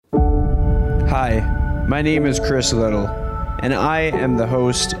Hi, my name is Chris Little, and I am the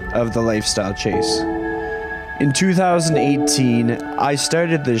host of The Lifestyle Chase. In 2018, I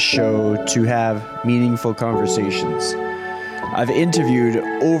started this show to have meaningful conversations. I've interviewed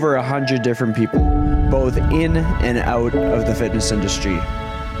over 100 different people, both in and out of the fitness industry.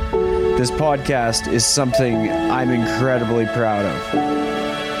 This podcast is something I'm incredibly proud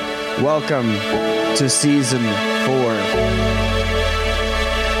of. Welcome to Season 4.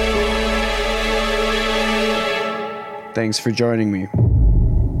 Thanks for joining me.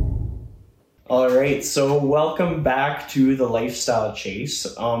 All right, so welcome back to The Lifestyle Chase.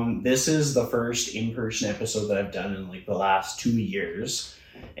 This is the first in-person episode that I've done in the last 2 years.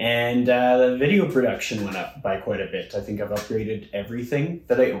 And the video production went up by quite a bit. I think I've upgraded everything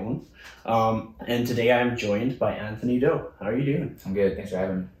that I own. And today I'm joined by Anthony Doe. How are you doing? I'm good. Thanks for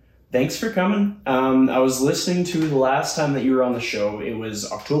having me. Thanks for coming. I was listening to the last time that you were on the show. It was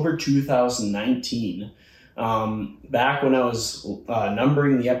October 2019. Back when I was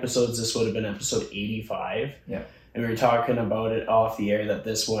numbering the episodes, this would have been episode 85. Yeah. And we were talking about it off the air that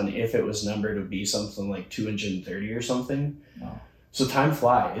this one, if it was numbered, would be something like 230 or something. Wow. So time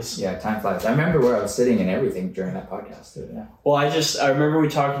flies. Yeah, time flies. I remember where I was sitting and everything during that podcast too. Yeah. Well, I remember we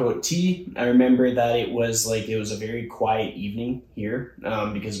talked about tea. I remember that it was a very quiet evening here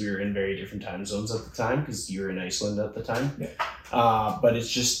because we were in very different time zones at the time because you were in Iceland at the time. Yeah. But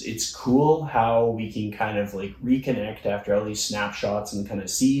it's cool how we can kind of reconnect after all these snapshots and kind of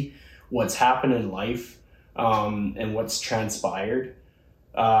see what's happened in life and what's transpired.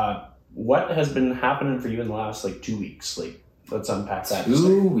 What has been happening for you in the last 2 weeks? Let's unpack that.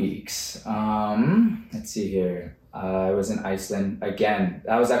 2 weeks. Let's see here. I was in Iceland again.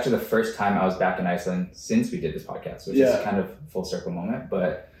 That was actually the first time I was back in Iceland since we did this podcast, which is kind of a full circle moment.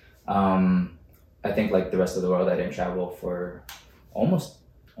 But I think the rest of the world, I didn't travel for almost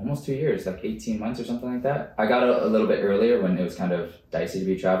 2 years, 18 months or something like that. I got a little bit earlier when it was kind of dicey to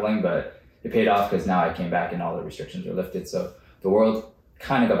be traveling, but it paid off because now I came back and all the restrictions were lifted. So the world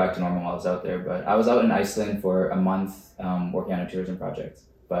kind of got back to normal while I was out there. But I was out in Iceland for a month working on a tourism project.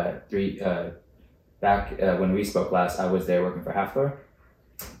 But back when we spoke last, I was there working for Halfdoor.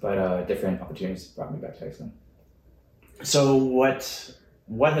 But different opportunities brought me back to Iceland. So what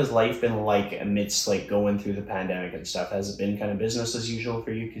has life been like amidst going through the pandemic and stuff? Has it been kind of business as usual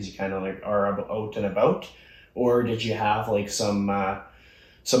for you because you kind of are out and about, or did you have some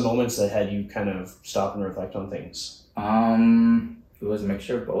moments that had you kind of stop and reflect on things? It was a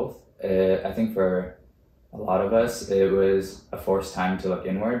mixture of both. I think for a lot of us, it was a forced time to look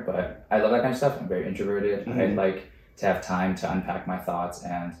inward, but I love that kind of stuff. I'm very introverted. Mm-hmm. I like to have time to unpack my thoughts,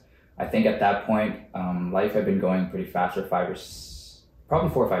 and I think at that point, life had been going pretty fast for probably 4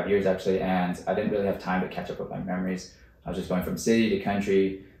 or 5 years actually, and I didn't really have time to catch up with my memories. I was just going from city to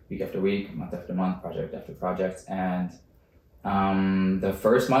country, week after week, month after month, project after project, and the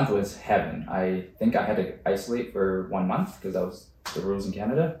first month was heaven. I think I had to isolate for 1 month because that was the rules in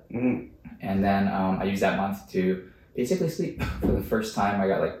Canada. Mm-hmm. And then I used that month to basically sleep. For the first time, I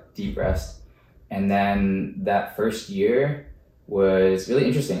got deep rest. And then that first year was really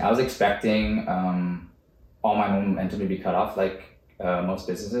interesting. I was expecting all my momentum to be cut off most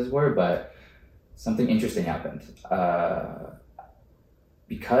businesses were, but something interesting happened.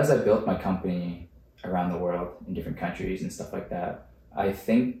 Because I built my company around the world in different countries and stuff like that, I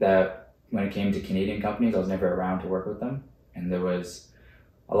think that when it came to Canadian companies, I was never around to work with them. And there was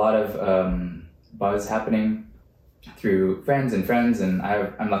a lot of buzz happening through friends, and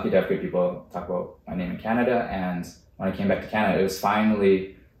I'm lucky to have good people talk about my name in Canada. And when I came back to Canada, it was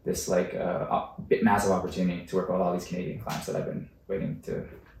finally this massive opportunity to work with all these Canadian clients that I've been waiting to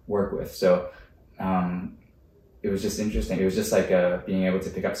work with. So it was just interesting. It was just being able to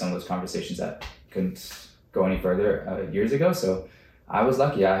pick up some of those conversations that couldn't go any further years ago. So I was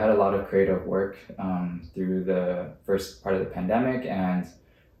lucky. I had a lot of creative work through the first part of the pandemic, and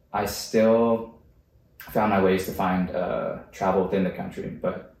I still found my ways to find travel within the country.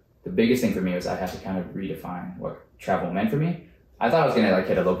 But the biggest thing for me was I had to kind of redefine what travel meant for me. I thought I was gonna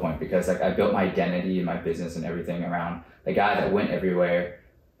hit a low point because I built my identity and my business and everything around the guy that went everywhere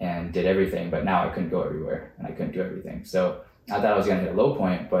and did everything, but now I couldn't go everywhere and I couldn't do everything. So I thought I was gonna hit a low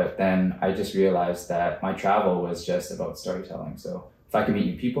point, but then I just realized that my travel was just about storytelling. So if I can meet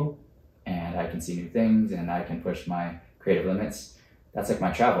new people and I can see new things and I can push my creative limits, that's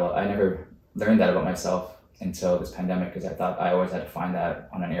my travel. I never learned that about myself until this pandemic because I thought I always had to find that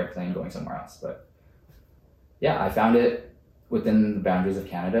on an airplane going somewhere else. But yeah, I found it within the boundaries of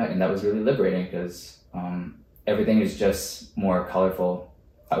Canada, and that was really liberating because everything is just more colorful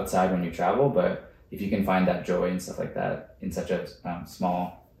outside when you travel, but if you can find that joy and stuff like that in such a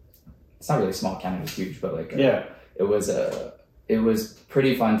small it's not really small. Canada's huge, but like Yeah. it was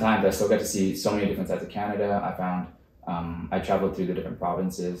pretty fun times. I still got to see so many different sides of Canada. I found I traveled through the different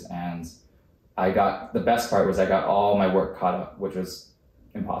provinces, and the best part was I got all my work caught up, which was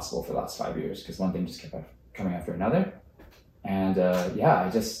impossible for the last 5 years because one thing just kept coming after another. And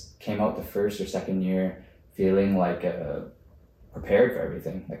I just came out the first or second year feeling like prepared for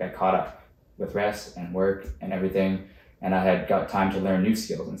everything. Like I caught up with rest and work and everything, and I had got time to learn new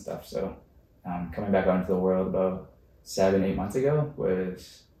skills and stuff. So coming back out into the world about 7-8 months ago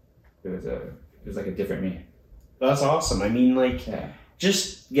was like a different me. That's awesome. I mean, like, Yeah.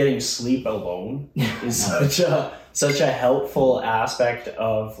 just getting sleep alone is such a helpful aspect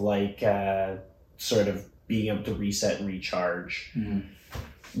of like sort of being able to reset and recharge. Mhm.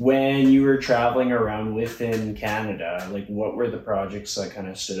 When you were traveling around within Canada, like what were the projects that kind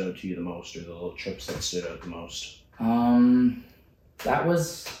of stood out to you the most, or the little trips that stood out the most? That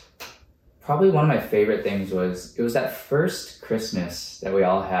was probably one of my favorite things. It was that first Christmas that we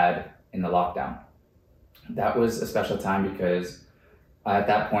all had in the lockdown. That was a special time because at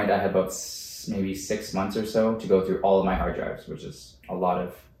that point I had about maybe 6 months or so to go through all of my hard drives, which is a lot of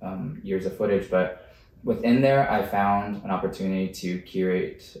years of footage. But within there, I found an opportunity to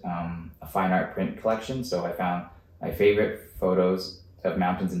curate a fine art print collection. So I found my favorite photos of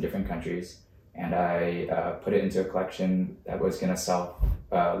mountains in different countries, and I put it into a collection that was going to sell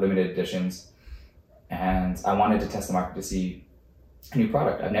limited editions. And I wanted to test the market to see a new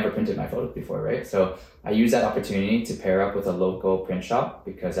product. I've never printed my photos before, right? So I used that opportunity to pair up with a local print shop,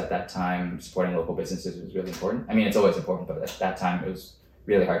 because at that time, supporting local businesses was really important. I mean, it's always important, but at that time, it was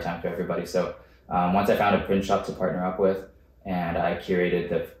really hard time for everybody. So once I found a print shop to partner up with, and I curated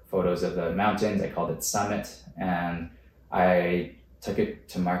the photos of the mountains, I called it Summit, and I took it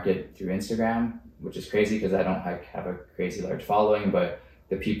to market through Instagram, which is crazy because I don't have a crazy large following, but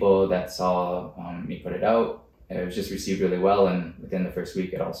the people that saw me put it out, it was just received really well, and within the first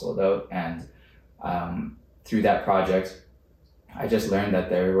week it all sold out. And through that project, I just learned that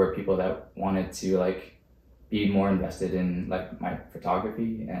there were people that wanted to like be more invested in like my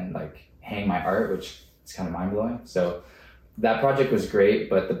photography and like hang my art, which is kind of mind-blowing. So that project was great,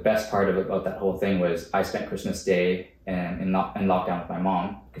 but the best part about that whole thing was I spent Christmas Day in lockdown with my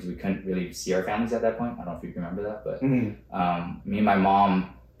mom, because we couldn't really see our families at that point. I don't know if you remember that, but me and my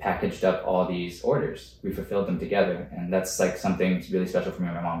mom packaged up all these orders. We fulfilled them together, and that's like something really special for me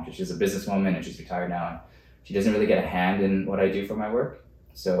and my mom, because she's a businesswoman and she's retired now, and she doesn't really get a hand in what I do for my work.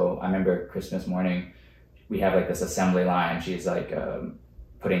 So I remember Christmas morning, we have like this assembly line. She's like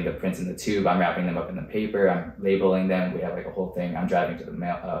putting the prints in the tube. I'm wrapping them up in the paper. I'm labeling them. We have like a whole thing. I'm driving to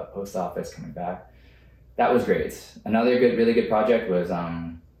the post office, coming back. That was great. Another really good project was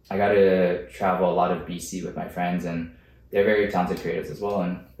I got to travel a lot of BC with my friends, and they're very talented creatives as well.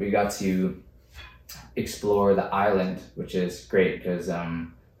 And we got to explore the island, which is great because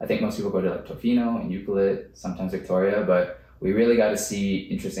I think most people go to like Tofino and Euclid, sometimes Victoria, but we really got to see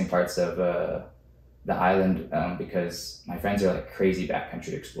interesting parts of the island because my friends are like crazy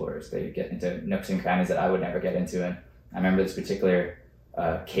backcountry explorers. They get into nooks and crannies that I would never get into. And I remember this particular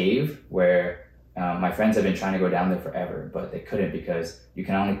cave where my friends have been trying to go down there forever, but they couldn't because you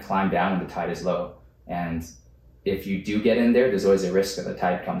can only climb down when the tide is low. And if you do get in there, there's always a risk that the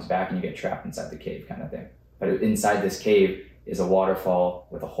tide comes back and you get trapped inside the cave kind of thing. But inside this cave is a waterfall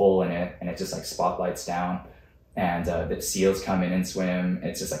with a hole in it, and it just like spotlights down, and the seals come in and swim.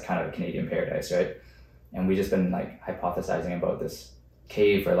 It's just like kind of a Canadian paradise, right? And we just been like hypothesizing about this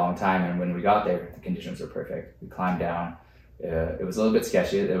cave for a long time, and when we got there, the conditions were perfect. We climbed down. It was a little bit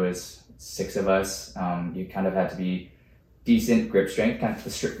sketchy. There was 6 of us. You kind of had to be decent grip strength, kind of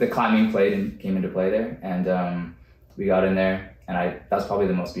the climbing came into play there, and we got in there, and that's probably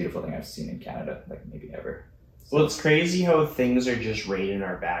the most beautiful thing I've seen in Canada, like maybe ever. So, well, it's crazy how things are just right in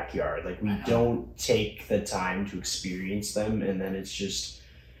our backyard. Like we don't take the time to experience them, and then it's just,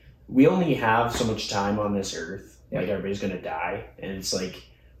 we only have so much time on this earth. Like everybody's gonna die, and it's like,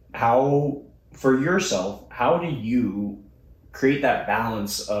 how for yourself, how do you create that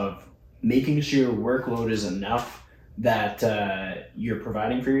balance of making sure your workload is enough that you're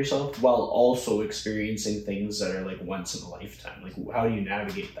providing for yourself while also experiencing things that are like once in a lifetime? Like how do you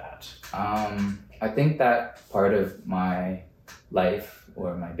navigate that? I think that part of my life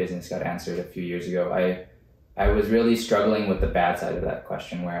or my business got answered a few years ago. I was really struggling with the bad side of that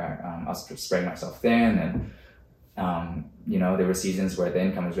question, where I was spreading myself thin, and there were seasons where the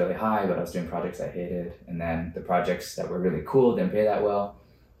income was really high, but I was doing projects I hated, and then the projects that were really cool didn't pay that well.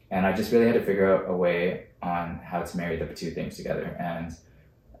 And I just really had to figure out a way on how to marry the two things together. And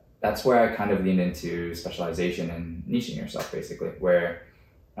that's where I kind of leaned into specialization and niching yourself, basically, where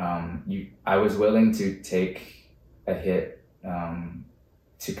I was willing to take a hit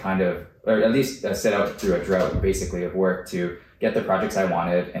to kind of, or at least set out through a drought basically of work to get the projects I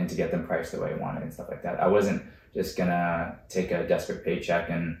wanted and to get them priced the way I wanted and stuff like that. I wasn't just gonna take a desperate paycheck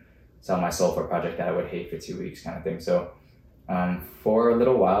and sell my soul for a project that I would hate for 2 weeks kind of thing. So for a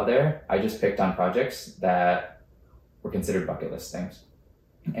little while there, I just picked on projects that were considered bucket list things,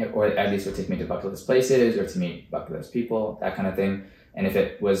 or at least would take me to bucket list places or to meet bucket list people, that kind of thing. And if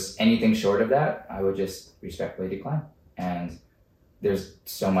it was anything short of that, I would just respectfully decline. And there's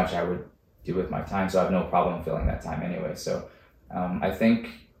so much I would do with my time, so I have no problem filling that time anyway. So I think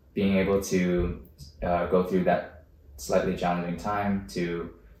being able to go through that slightly challenging time to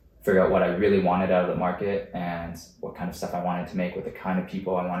figure out what I really wanted out of the market and what kind of stuff I wanted to make with the kind of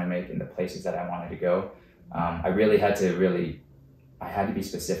people I want to make and the places that I wanted to go, I really had to be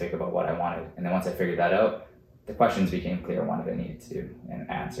specific about what I wanted. And then once I figured that out, the questions became clear, what I needed to and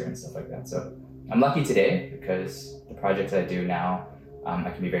answer and stuff like that. So I'm lucky today because the projects I do now,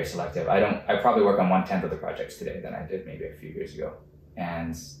 I can be very selective. I probably work on 1/10 of the projects today than I did maybe a few years ago.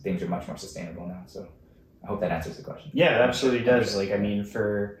 And things are much more sustainable now. So I hope that answers the question. Yeah, it absolutely does. Like, I mean,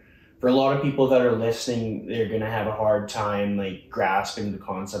 for a lot of people that are listening, they're going to have a hard time like grasping the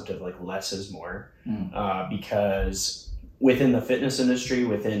concept of like less is more, because within the fitness industry,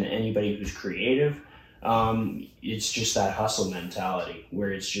 within anybody who's creative, it's just that hustle mentality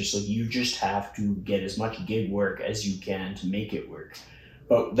where it's just like you just have to get as much gig work as you can to make it work.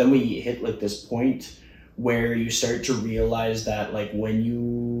 But then we hit like this point where you start to realize that like when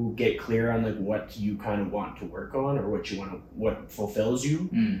you get clear on like what you kind of want to work on or what fulfills you,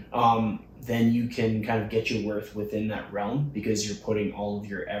 then you can kind of get your worth within that realm because you're putting all of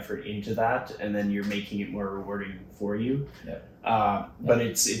your effort into that and then you're making it more rewarding for you. But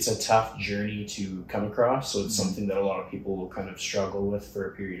it's a tough journey to come across, so it's something that a lot of people will kind of struggle with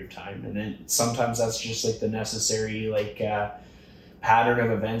for a period of time, and then sometimes that's just like the necessary like pattern of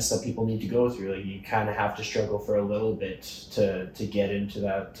events that people need to go through. Like you kind of have to struggle for a little bit to get into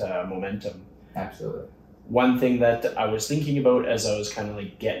that momentum. Absolutely. One thing that I was thinking about as I was kind of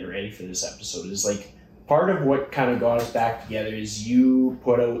like getting ready for this episode is like part of what kind of got us back together is you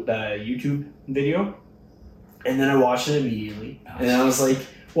put out the YouTube video and then I watched it immediately and I was like,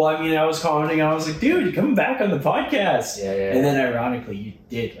 well, I mean, I was commenting, I was like, dude, you're coming back on the podcast. Yeah. And then ironically, you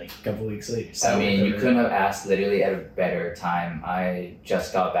did like a couple weeks later. So I mean, you couldn't have asked literally at a better time. I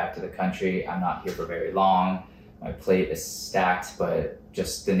just got back to the country. I'm not here for very long. My plate is stacked, but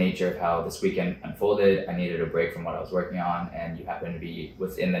just the nature of how this weekend unfolded, I needed a break from what I was working on, and you happen to be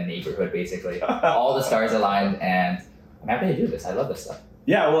within the neighborhood, basically. All the stars aligned, and I'm happy to do this. I love this stuff.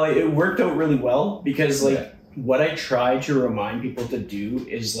 Yeah, well, it worked out really well because like what I try to remind people to do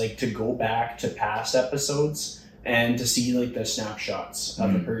is like to go back to past episodes and to see like the snapshots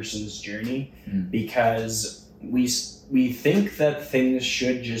of the person's journey, because we think that things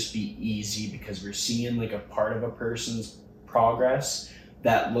should just be easy because we're seeing like a part of a person's progress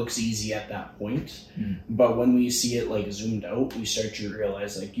that looks easy at that point. But when we see it like zoomed out, we start to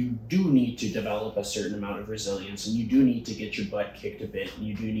realize like you do need to develop a certain amount of resilience and you do need to get your butt kicked a bit and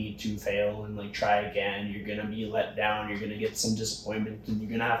you do need to fail and like try again. You're gonna be let down, you're gonna get some disappointment, and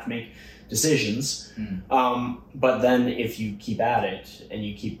you're gonna have to make decisions. But then if you keep at it and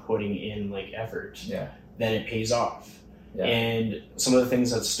you keep putting in like effort, then it pays off. And some of the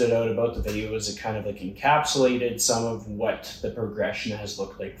things that stood out about the video is it kind of like encapsulated some of what the progression has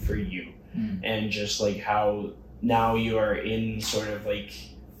looked like for you, and just like how now you are in sort of like,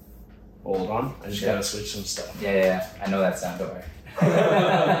 hold on, I just gotta switch some stuff. Yeah, I know that sound, don't worry.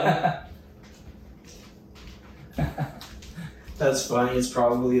 That's funny. It's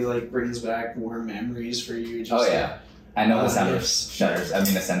probably like brings back more memories for you. Just I know the sound of shutters. I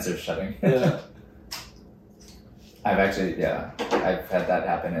mean the sensors shutting. I've had that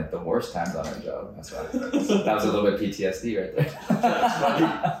happen at the worst times on our job. That's why. That was a little bit PTSD right there. That's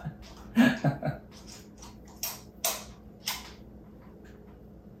funny.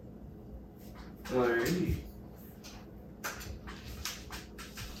 Alrighty.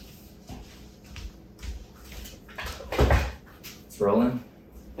 It's rolling.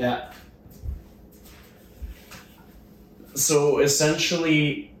 Yeah. So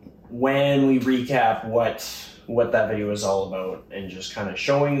essentially, when we recap what that video is all about and just kind of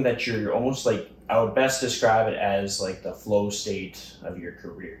showing that you're almost like, I would best describe it as like the flow state of your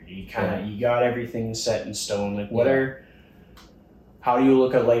career. You you got everything set in stone. Like how do you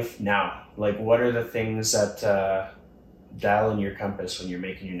look at life now? Like what are the things that dial in your compass when you're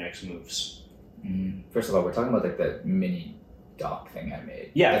making your next moves? First of all, we're talking about like the mini doc thing I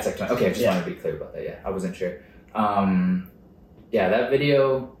made. Yeah. That's okay, I just wanted to be clear about that. Yeah, I wasn't sure. That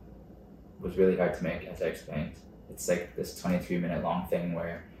video, was really hard to make, as I explained. It's like this 23-minute long thing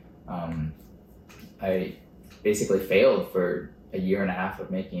where I basically failed for a year and a half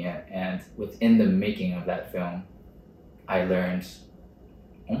of making it, and within the making of that film, I learned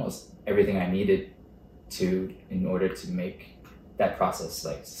almost everything I needed to in order to make that process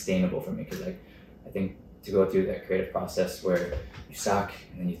like sustainable for me. Because like I think to go through that creative process where you suck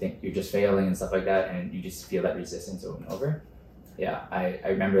and then you think you're just failing and stuff like that, and you just feel that resistance over and over. Yeah, I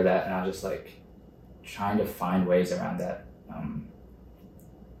remember that, and I was just like trying to find ways around that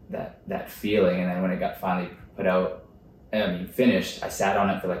that feeling. And then when it got finally put out, finished, I sat on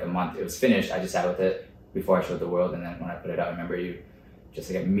it for like a month. It was finished, I just sat with it before I showed the world. And then when I put it out, I remember you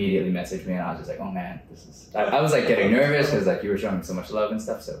just like immediately messaged me, and I was just like, oh man, this is, I was like getting nervous because like you were showing me so much love and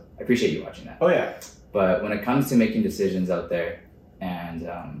stuff. So I appreciate you watching that. Oh yeah. But when it comes to making decisions out there and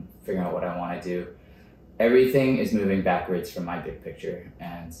figuring out what I want to do, everything is moving backwards from my big picture.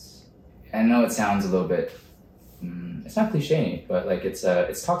 And I know it sounds a little bit, it's not cliche, but like it's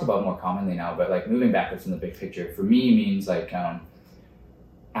talked about more commonly now, but like moving backwards from the big picture for me means like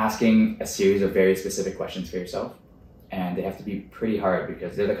asking a series of very specific questions for yourself. And they have to be pretty hard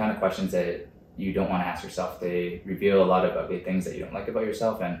because they're the kind of questions that you don't want to ask yourself. They reveal a lot of ugly things that you don't like about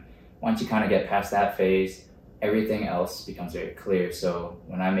yourself. And once you kind of get past that phase, everything else becomes very clear. So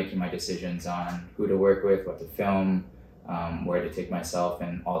when I'm making my decisions on who to work with, what to film, where to take myself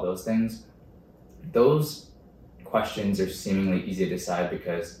and all those things, those questions are seemingly easy to decide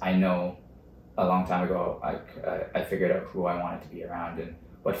because I know a long time ago I figured out who I wanted to be around and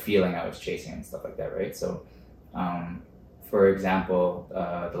what feeling I was chasing and stuff like that, right? So for example,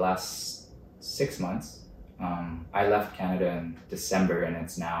 the last 6 months, I left Canada in December, and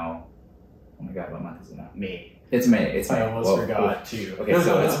it's now, oh my god, what month is it now? May. It's May. It's May. I almost forgot too. Okay,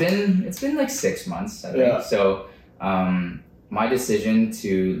 so it's been like 6 months, I think. Yeah. So my decision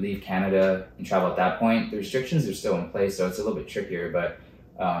to leave Canada and travel at that point, the restrictions are still in place, so it's a little bit trickier. But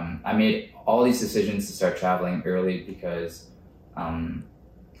I made all these decisions to start traveling early because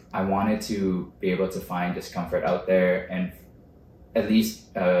I wanted to be able to find discomfort out there and at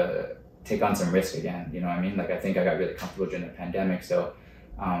least take on some risk again. You know what I mean? Like I think I got really comfortable during the pandemic, so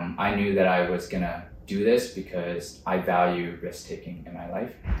I knew that I was gonna do this because I value risk taking in my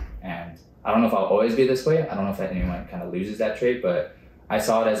life. And I don't know if I'll always be this way. I don't know if anyone kind of loses that trait, but I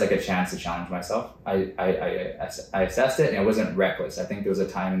saw it as like a chance to challenge myself. I assessed it, and it wasn't reckless. I think there was a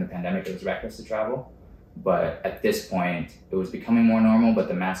time in the pandemic it was reckless to travel. But at this point, it was becoming more normal, but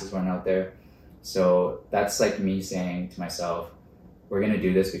the masses weren't out there. So that's like me saying to myself, we're going to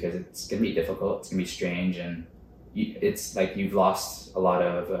do this because it's going to be difficult. It's going to be strange. And it's like you've lost a lot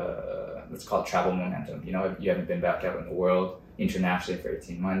of, let's call it travel momentum. You know, you haven't been back out in the world internationally for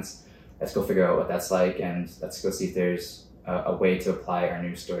 18 months. Let's go figure out what that's like. And let's go see if there's a way to apply our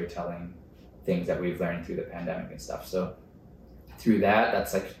new storytelling things that we've learned through the pandemic and stuff. So through that,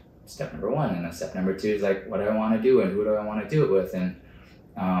 that's like step number one. And then step number two is like, what do I want to do and who do I want to do it with? And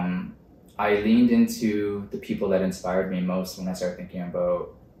I leaned into the people that inspired me most when I started thinking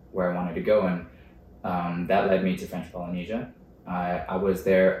about where I wanted to go. And that led me to French Polynesia. I was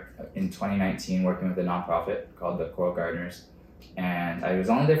there in 2019 working with a nonprofit called the Coral Gardeners. And I was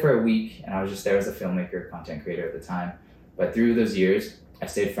only there for a week, and I was just there as a filmmaker, content creator at the time. But through those years, I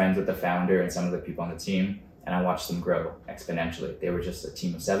stayed friends with the founder and some of the people on the team, and I watched them grow exponentially. They were just a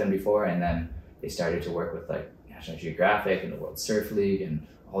team of 7 before, and then they started to work with like National Geographic and the World Surf League and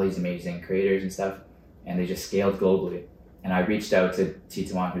all these amazing creators and stuff, and they just scaled globally. And I reached out to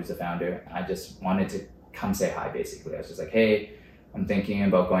Titawan, who's the founder. I just wanted to come say hi, basically. I was just like, hey, I'm thinking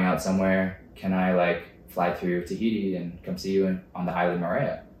about going out somewhere. Can I like fly through Tahiti and come see you on the island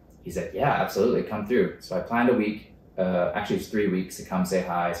Moorea? He's like, yeah, absolutely, come through. So I planned a week, actually it's 3 weeks, to come say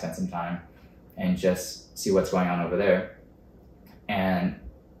hi, spend some time, and just see what's going on over there. And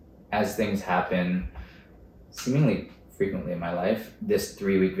as things happen seemingly frequently in my life, this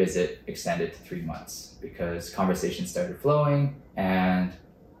 3-week visit extended to 3 months because conversations started flowing, and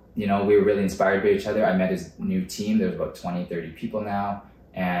you know, we were really inspired by each other. I met his new team. There's about 20, 30 people now,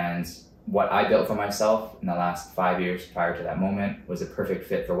 and what I built for myself in the last 5 years prior to that moment was a perfect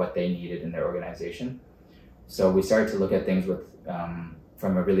fit for what they needed in their organization. So we started to look at things with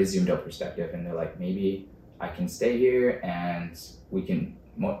from a really zoomed out perspective, and they're like, maybe I can stay here and we can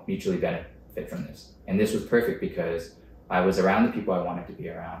mutually benefit from this. And this was perfect because I was around the people I wanted to be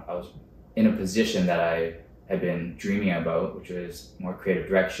around. I was in a position that I had been dreaming about, which was more creative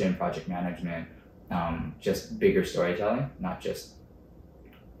direction, project management, just bigger storytelling, not just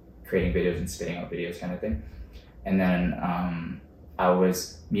creating videos and spitting out videos kind of thing. And then I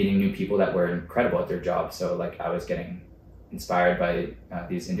was meeting new people that were incredible at their job. So like I was getting inspired by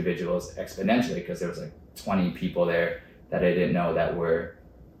these individuals exponentially, because there was like 20 people there that I didn't know that were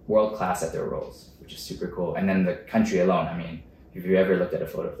world-class at their roles, which is super cool. And then the country alone, I mean, if you ever looked at a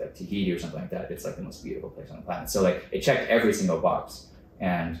photo of like Tahiti or something like that, it's like the most beautiful place on the planet. So like it checked every single box.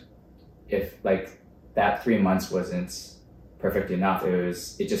 And if like that 3 months wasn't perfect enough,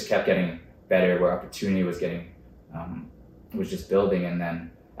 it just kept getting better, where opportunity was just building. And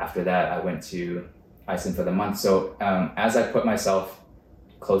then after that, I went to Iceland for the month. So as I put myself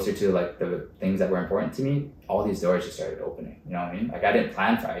closer to like the things that were important to me, all these doors just started opening. You know what I mean? Like I didn't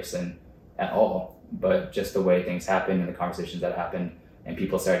plan for Iceland at all, but just the way things happened and the conversations that happened, and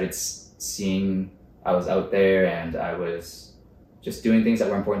people started seeing I was out there and I was just doing things that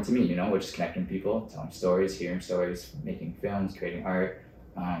were important to me, you know, which is connecting people, telling stories, hearing stories, making films, creating art,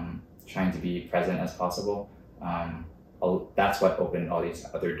 trying to be present as possible. That's what opened all these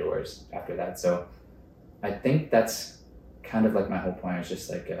other doors after that. So I think that's kind of like my whole point, is just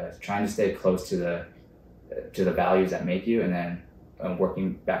like trying to stay close to the values that make you, and then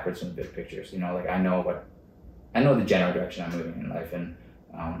working backwards from the big pictures. You know, like I know the general direction I'm moving in life, and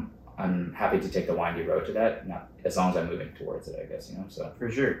I'm happy to take the windy road to that, not as long as I'm moving towards it, I guess, you know. So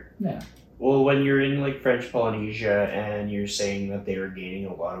For sure. yeah. Well, when you're in like French Polynesia and you're saying that they were gaining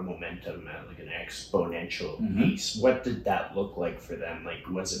a lot of momentum at like an exponential pace, what did that look like for them? Like,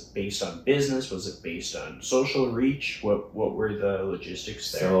 was it based on business? Was it based on social reach? What were the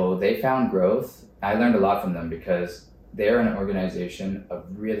logistics there? So they found growth. I learned a lot from them, because they're an organization of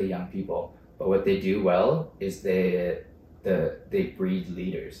really young people, but what they do well is they breed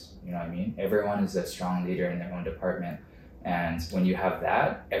leaders. You know what I mean? Everyone is a strong leader in their own department. And when you have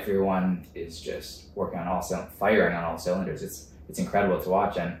that, everyone is just firing on all cylinders. It's incredible to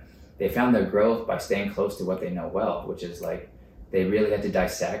watch. And they found their growth by staying close to what they know well, which is like they really had to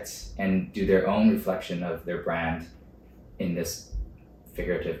dissect and do their own reflection of their brand in this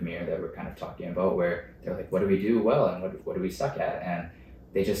figurative mirror that we're kind of talking about, where they're like, what do we do well and what do we suck at? And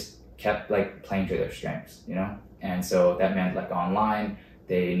they just kept like playing to their strengths, you know? And so that meant like online,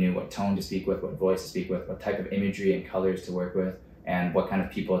 they knew what tone to speak with, what voice to speak with, what type of imagery and colors to work with, and what kind of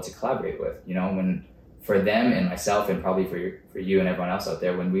people to collaborate with. You know, when for them and myself, and probably for you and everyone else out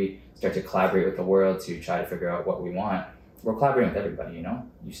there, when we start to collaborate with the world to try to figure out what we want, we're collaborating with everybody. You know,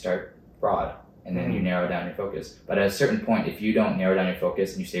 you start broad and then you narrow down your focus. But at a certain point, if you don't narrow down your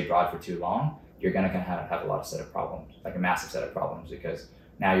focus and you stay broad for too long, you're gonna have a lot of set of problems, like a massive set of problems, because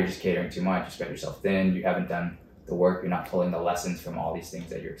now you're just catering too much. You spread yourself thin. You haven't done the work, you're not pulling the lessons from all these things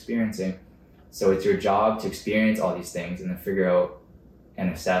that you're experiencing. So it's your job to experience all these things and then figure out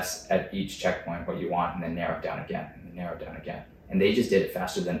and assess at each checkpoint what you want, and then narrow it down again, and then narrow it down again. And they just did it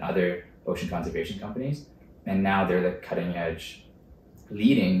faster than other ocean conservation companies. And now they're the cutting edge,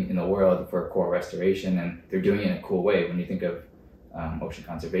 leading in the world for coral restoration, and they're doing it in a cool way. When you think of ocean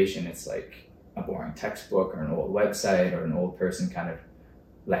conservation, it's like a boring textbook or an old website or an old person kind of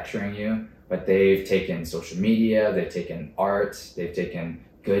lecturing you. But they've taken social media, they've taken art, they've taken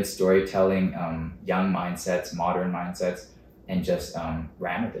good storytelling, young mindsets, modern mindsets, and just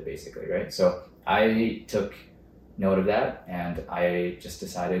ran with it basically, right? So I took note of that, and I just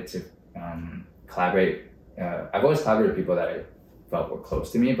decided to collaborate. I've always collaborated with people that I felt were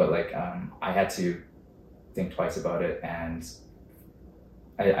close to me, but like I had to think twice about it, and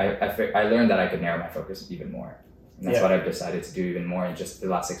I learned that I could narrow my focus even more. And that's what I've decided to do even more in just the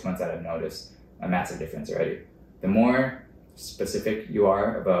last 6 months, that I've noticed a massive difference already. The more specific you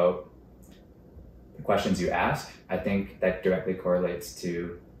are about the questions you ask, I think that directly correlates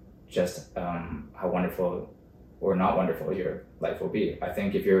to just how wonderful or not wonderful your life will be. I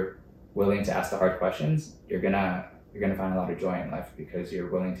think if you're willing to ask the hard questions, you're gonna find a lot of joy in life, because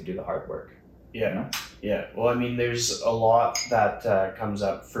you're willing to do the hard work. Yeah. You know? Yeah. Well, I mean, there's a lot that comes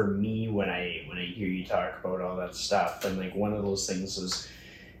up for me when I hear you talk about all that stuff. And like one of those things is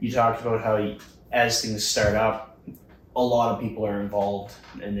you talked about how as things start up, a lot of people are involved,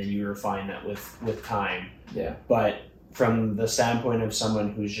 and then you refine that with time. Yeah. But from the standpoint of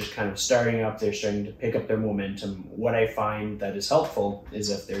someone who's just kind of starting up, they're starting to pick up their momentum. What I find that is helpful is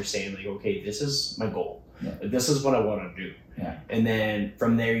if they're saying like, okay, this is my goal. Yeah. Like, this is what I want to do. Yeah. And then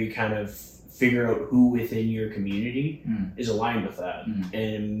from there, you kind of figure out who within your community is aligned with that. And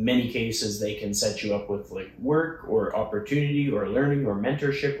in many cases, they can set you up with like work or opportunity or learning or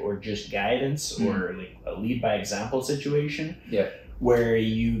mentorship or just guidance or like a lead by example situation where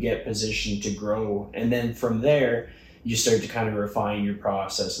you get positioned to grow. And then from there, you start to kind of refine your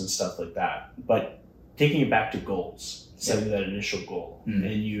process and stuff like that. But taking it back to goals, setting that initial goal,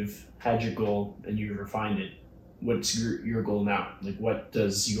 and you've had your goal and you've refined it. What's your goal now? Like, what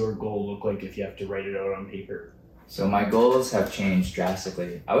does your goal look like if you have to write it out on paper? So my goals have changed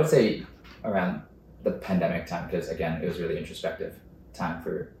drastically. I would say around the pandemic time, because again, it was really introspective time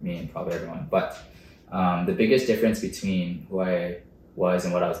for me and probably everyone. But the biggest difference between who I was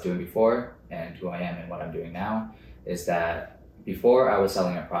and what I was doing before and who I am and what I'm doing now is that before I was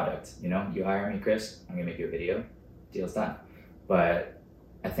selling a product. You know, you hire me, Chris, I'm gonna make you a video, deal's done. But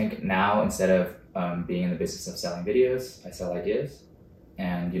I think now, instead of being in the business of selling videos, I sell ideas.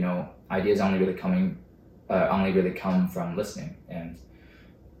 And, you know, ideas only really come from listening. And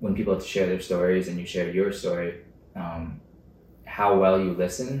when people share their stories and you share your story, how well you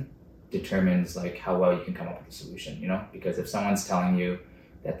listen determines like how well you can come up with a solution, you know? Because if someone's telling you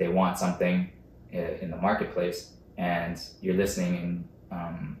that they want something in the marketplace and you're listening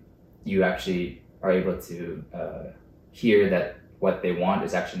and you actually are able to hear that what they want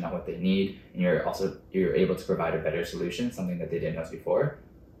is actually not what they need, and you're able to provide a better solution, something that they didn't know before,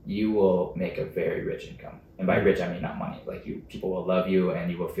 you will make a very rich income. And by rich, I mean not money. Like people will love you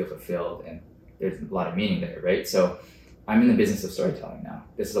and you will feel fulfilled, and there's a lot of meaning there, right? So I'm in the business of storytelling now.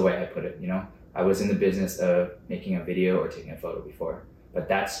 This is the way I put it, you know? I was in the business of making a video or taking a photo before, but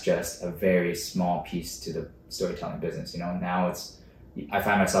that's just a very small piece to the storytelling business, you know? Now I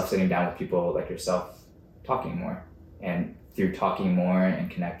find myself sitting down with people like yourself talking more, and through talking more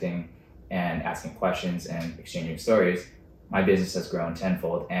and connecting and asking questions and exchanging stories, my business has grown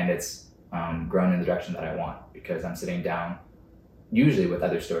tenfold, and it's grown in the direction that I want, because I'm sitting down usually with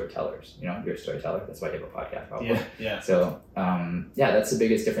other storytellers. You know, you're a storyteller, that's why you have a podcast probably. Yeah. So that's the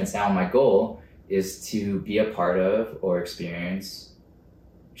biggest difference now. My goal is to be a part of or experience,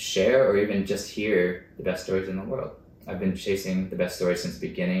 share, or even just hear the best stories in the world. I've been chasing the best stories since the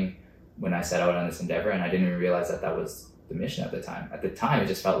beginning when I set out on this endeavor, and I didn't even realize that was the mission at the time. At the time, it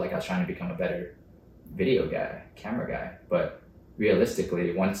just felt like I was trying to become a better video guy, camera guy. But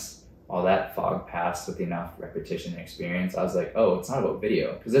realistically, once all that fog passed with enough repetition and experience, I was like, oh, it's not about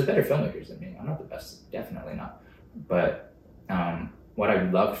video, because there's better filmmakers than me. I'm not the best, definitely not. But what I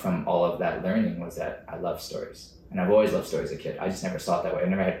loved from all of that learning was that I love stories. And I've always loved stories as a kid. I just never saw it that way. I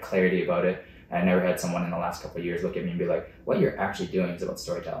never had clarity about it. I never had someone in the last couple of years look at me and be like, what you're actually doing is about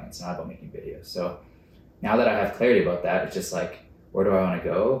storytelling. It's not about making videos. So now that I have clarity about that, it's just like, where do I want to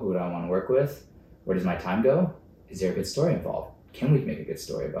go? Who do I want to work with? Where does my time go? Is there a good story involved? Can we make a good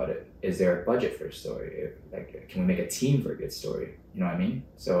story about it? Is there a budget for a story? Like, can we make a team for a good story? You know what I mean?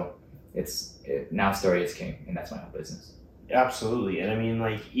 So now story is king, and that's my whole business. Absolutely. And I mean,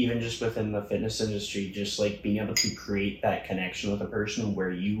 like, even just within the fitness industry, just like being able to create that connection with a person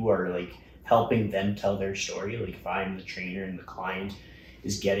where you are like helping them tell their story. Like if I'm the trainer and the client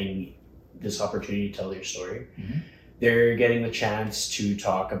is getting this opportunity to tell their story, mm-hmm. they're getting the chance to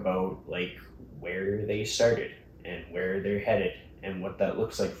talk about like where they started and where they're headed and what that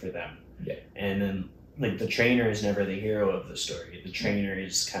looks like for them. Yeah. And then like the trainer is never the hero of the story. The trainer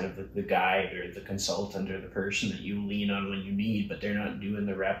is kind of the guide or the consultant or the person that you lean on when you need, but they're not doing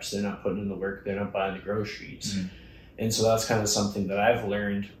the reps, they're not putting in the work, they're not buying the groceries. Mm-hmm. And so that's kind of something that I've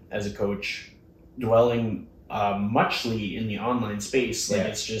learned as a coach, dwelling muchly in the online space. Like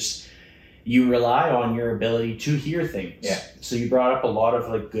it's just, you rely on your ability to hear things. Yeah. So you brought up a lot of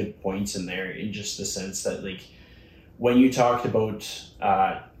like good points in there, in just the sense that like when you talked about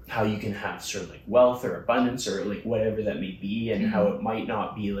how you can have sort of like wealth or abundance or like whatever that may be, and mm-hmm. how it might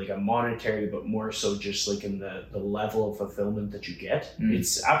not be like a monetary, but more so just like in the level of fulfillment that you get. Mm-hmm.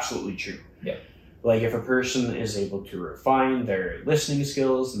 It's absolutely true. Yeah. Like if a person is able to refine their listening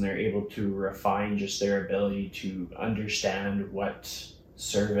skills and they're able to refine just their ability to understand what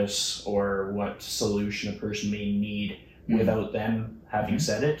service or what solution a person may need mm-hmm. without them having mm-hmm.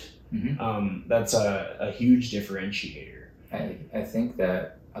 said it, mm-hmm. That's a huge differentiator. I think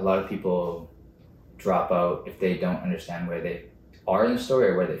that a lot of people drop out if they don't understand where they are in the story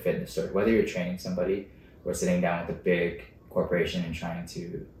or where they fit in the story. Whether you're training somebody or sitting down with a big corporation and trying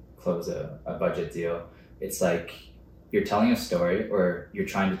to close a budget deal, it's like you're telling a story or you're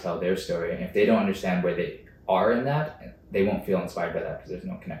trying to tell their story, and if they don't understand where they are in that, they won't feel inspired by that because there's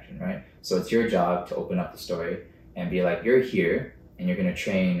no connection, right? So it's your job to open up the story and be like, you're here and you're going to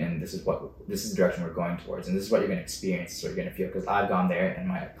train, and this is the direction we're going towards, and this is what you're going to experience, this is what you're going to feel, because I've gone there and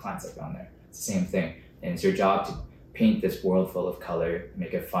my clients have gone there. It's the same thing, and it's your job to paint this world full of color,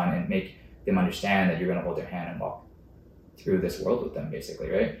 make it fun, and make them understand that you're going to hold their hand and walk through this world with them, basically,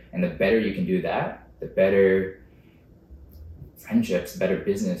 right? And the better you can do that, the better friendships, better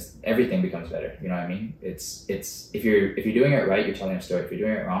business, everything becomes better. You know what I mean? It's if you're doing it right, you're telling a story. If you're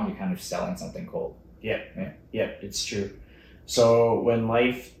doing it wrong, you're kind of selling something cold. Yeah, right? Yeah, it's true. So when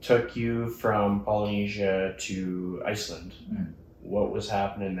life took you from Polynesia to Iceland, what was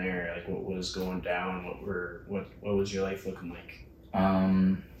happening there? Like, what was going down? What was your life looking like?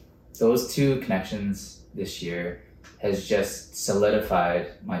 Those two connections this year has just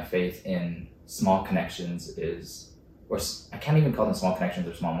solidified my faith in small connections or I can't even call them small connections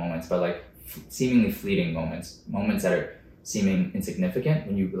or small moments, but like seemingly fleeting moments that are seeming insignificant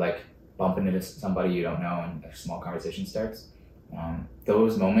when you like bump into somebody you don't know and a small conversation starts.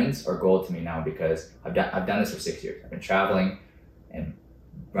 Those moments are gold to me now because I've done this for 6 years. I've been traveling and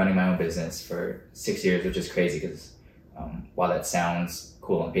running my own business for 6 years, which is crazy because while that sounds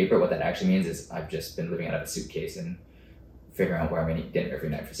cool on paper, what that actually means is I've just been living out of a suitcase and figuring out where I'm going to eat dinner every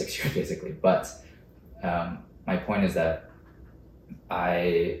night for 6 years, basically. But my point is that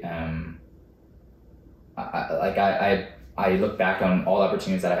I look back on all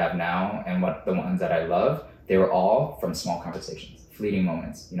opportunities that I have now and what the ones that I love, they were all from small conversations, fleeting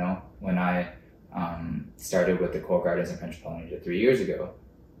moments. You know, when I started with the Coral Gardens in French Polynesia 3 years ago,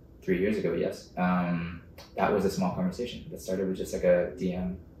 yes, that was a small conversation that started with just like a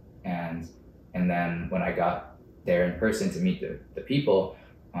DM, and then when I got there in person to meet the people,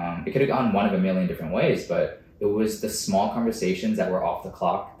 it could have gone one of a million different ways, but it was the small conversations that were off the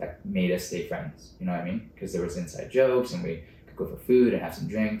clock that made us stay friends. You know what I mean? Because there was inside jokes and we could go for food and have some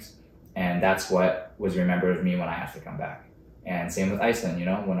drinks, and that's what was remembered of me when I have to come back. And same with Iceland. You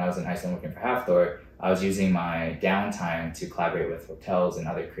know, when I was in Iceland working for Halfdoor, I was using my downtime to collaborate with hotels and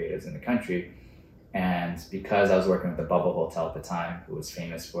other creatives in the country. And because I was working with the Bubble Hotel at the time, who was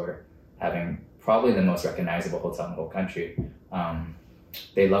famous for having probably the most recognizable hotel in the whole country,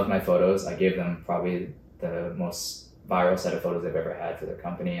 they loved my photos. I gave them probably the most viral set of photos they've ever had for their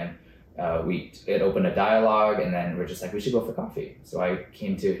company. And it opened a dialogue, and then we're just like, we should go for coffee. So I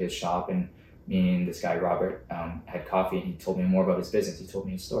came to his shop, and me and this guy, Robert, had coffee, and he told me more about his business. He told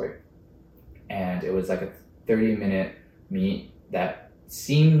me his story. And it was like a 30-minute meet that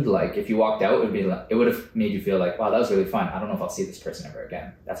seemed like if you walked out, it would have made you feel like, wow, that was really fun. I don't know if I'll see this person ever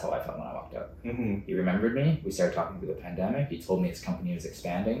again. That's how I felt when I walked out. Mm-hmm. He remembered me. We started talking through the pandemic. He told me his company was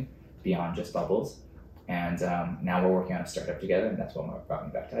expanding beyond just bubbles. And now we're working on a startup together, and that's what brought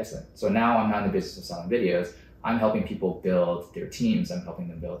me back to Iceland. So now I'm not in the business of selling videos. I'm helping people build their teams. I'm helping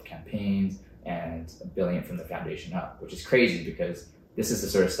them build campaigns and building it from the foundation up, which is crazy because this is the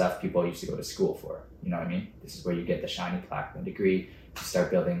sort of stuff people used to go to school for. You know what I mean? This is where you get the shiny plaque and degree to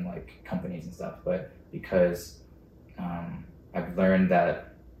start building like companies and stuff. But because I've learned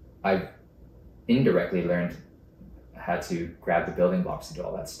that I've indirectly learned how to grab the building blocks to do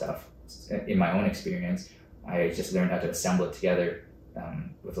all that stuff in my own experience, I just learned how to assemble it together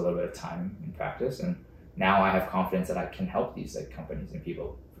with a little bit of time and practice. And now I have confidence that I can help these like companies and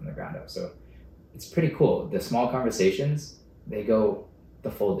people from the ground up. So it's pretty cool. The small conversations, they go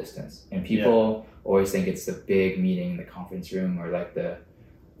the full distance, and people always think it's the big meeting in the conference room or like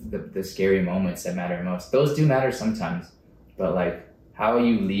the scary moments that matter most. Those do matter sometimes, but like how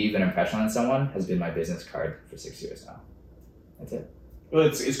you leave an impression on someone has been my business card for 6 years now. That's it. Well,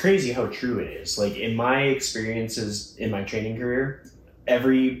 it's crazy how true it is. Like in my experiences in my training career,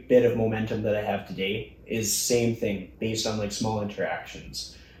 every bit of momentum that I have today is same thing based on like small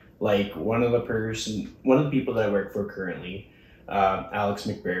interactions. Like one of the people that I work for currently, Alex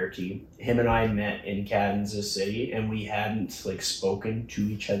McBarity, him and I met in Kansas City, and we hadn't like spoken to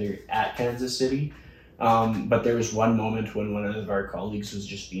each other at Kansas City. But there was one moment when one of our colleagues was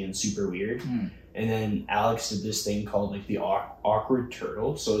just being super weird. And then Alex did this thing called like the awkward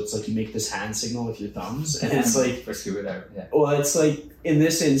turtle. So it's like you make this hand signal with your thumbs, and it's like for scuba diver. Yeah. Well, it's like in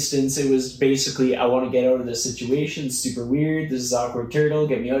this instance, it was basically I want to get out of this situation. It's super weird. This is awkward turtle.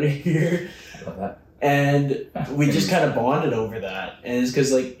 Get me out of here. I love that. And we just kind of bonded over that, and it's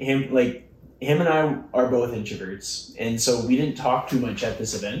because him and I are both introverts, and so we didn't talk too much at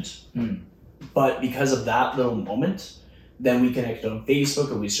this event. But because of that little moment, then we connected on Facebook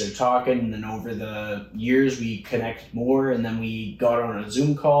and we started talking, and then over the years we connected more, and then we got on a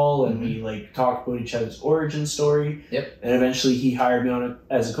Zoom call and we like talked about each other's origin story. Yep. And eventually he hired me on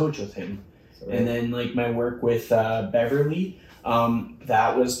as a coach with him. And then like my work with Beverly,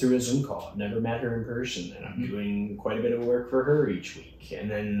 that was through a Zoom call. I've never met her in person, and I'm doing quite a bit of work for her each week. And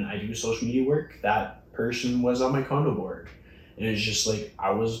then I do social media work. That person was on my condo board. And it's just like I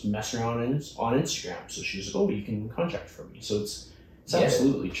was messing around on Instagram, so she was like, "Oh, you can contract for me." So it's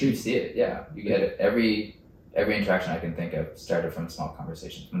absolutely true. You see it, yeah. You get it. Every interaction I can think of started from a small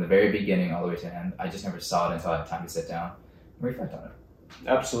conversation, from the very beginning all the way to the end. I just never saw it until I had time to sit down and reflect on it.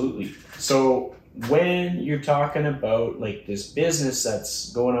 Absolutely. So when you're talking about like this business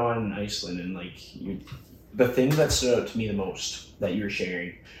that's going on in Iceland, and like the thing that stood out to me the most that you were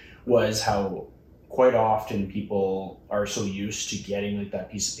sharing was how quite often people are so used to getting like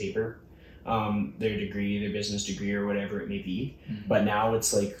that piece of paper, their degree, their business degree or whatever it may be. Mm-hmm. But now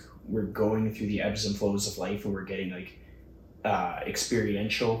it's like we're going through the ebbs and flows of life, and we're getting like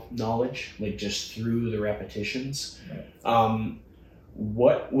experiential knowledge, like just through the repetitions. Right.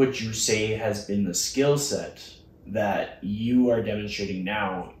 What would you say has been the skill set that you are demonstrating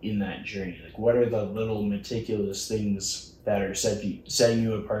now in that journey? Like, what are the little meticulous things that are setting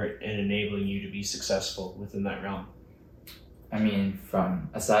you apart and enabling you to be successful within that realm? I mean,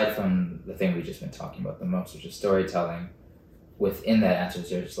 aside from the thing we just been talking about the most, which is storytelling, within that answer,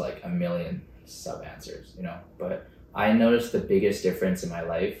 there's like a million sub answers, you know. But I noticed the biggest difference in my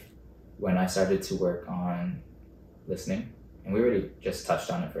life when I started to work on listening. And we already just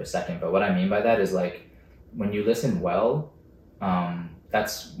touched on it for a second, but what I mean by that is like when you listen well,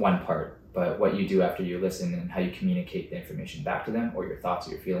 that's one part. But what you do after you listen and how you communicate the information back to them, or your thoughts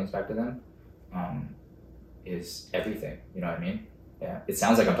or your feelings back to them, is everything. You know what I mean? Yeah. It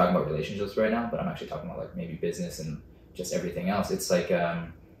sounds like I'm talking about relationships right now, but I'm actually talking about like maybe business and just everything else. It's like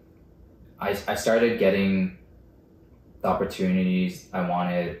I started getting the opportunities I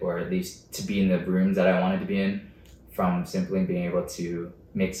wanted, or at least to be in the rooms that I wanted to be in, from simply being able to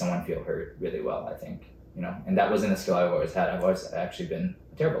make someone feel heard really well, I think, you know. And that wasn't a skill I've always had. I've always actually been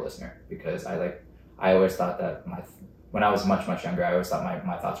a terrible listener, because I always thought that when I was much younger, I always thought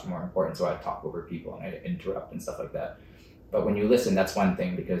my thoughts were more important, so I'd talk over people and I'd interrupt and stuff like that. But when you listen, that's one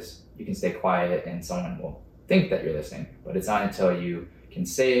thing, because you can stay quiet and someone will think that you're listening, but it's not until you can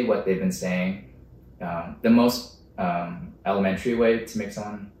say what they've been saying. The most elementary way to make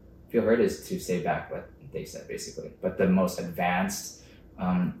someone feel heard is to say back what they said, basically. But the most advanced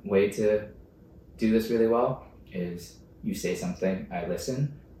way to do this really well is you say something, I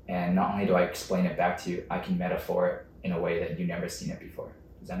listen, and not only do I explain it back to you, I can metaphor it in a way that you've never seen it before.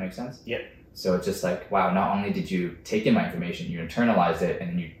 Does that make sense? Yep. So it's just like, wow, not only did you take in my information, you internalized it,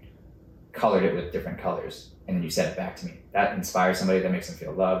 and then you colored it with different colors, and then you said it back to me. That inspires somebody, that makes them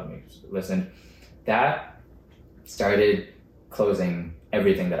feel loved, makes them listen. That started closing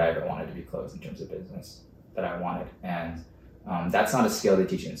everything that I ever wanted to be closed in terms of business that I wanted. And that's not a skill they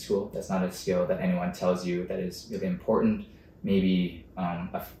teach you in school. That's not a skill that anyone tells you that is really important. Maybe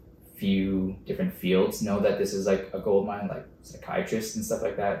a few different fields know that this is like a gold mine, like psychiatrists and stuff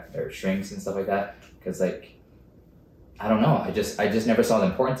like that, or shrinks and stuff like that. Because like, I don't know, I just never saw the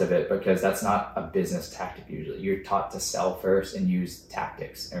importance of it, because that's not a business tactic usually. You're taught to sell first and use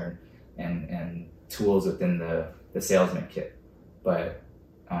tactics and tools within the salesman kit. But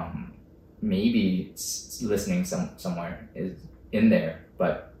maybe listening somewhere is in there,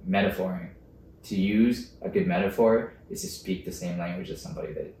 but metaphoring. To use a good metaphor is to speak the same language as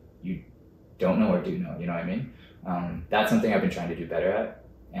somebody that you don't know or do know, you know what I mean? That's something I've been trying to do better at,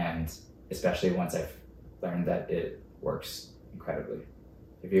 and especially once I've learned that it works incredibly.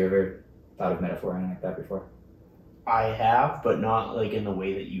 Have you ever thought of metaphoring like that before? I have, but not like in the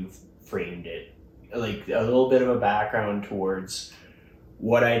way that you've framed it. Like a little bit of a background towards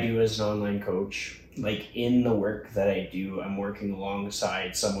what I do as an online coach. Like in the work that I do, I'm working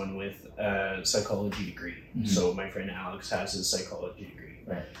alongside someone with a psychology degree. Mm-hmm. So my friend Alex has his psychology degree.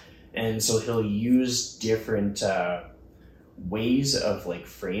 Right. And so he'll use different ways of like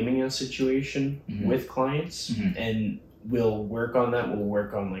framing a situation mm-hmm. with clients mm-hmm. and we'll work on that. We'll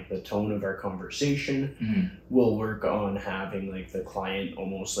work on like the tone of our conversation. Mm-hmm. We'll work on having like the client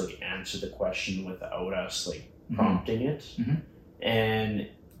almost like answer the question without us like prompting it. Mm-hmm.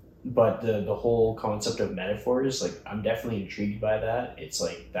 But the whole concept of metaphors, like I'm definitely intrigued by that. It's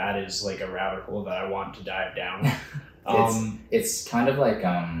like, that is like a rabbit hole that I want to dive down. It's kind of like,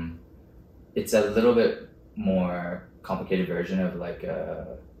 it's a little bit more complicated version of like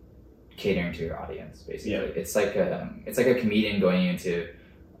catering to your audience, basically. Yeah. It's like a comedian going into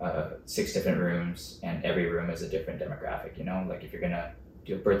 6 different rooms, and every room is a different demographic, you know? Like if you're gonna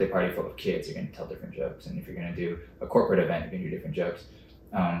do a birthday party full of kids, you're gonna tell different jokes. And if you're gonna do a corporate event, you're gonna do different jokes.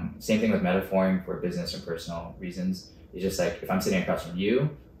 Same thing with metaphoring for business and personal reasons. It's just like, if I'm sitting across from you,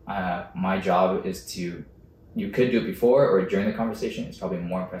 my job is to, you could do it before or during the conversation. It's probably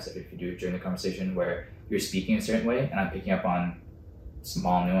more impressive if you do it during the conversation, where you're speaking a certain way and I'm picking up on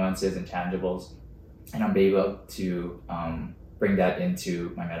small nuances and tangibles, and I'm able to bring that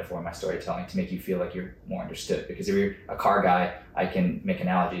into my metaphor, my storytelling, to make you feel like you're more understood. Because if you're a car guy, I can make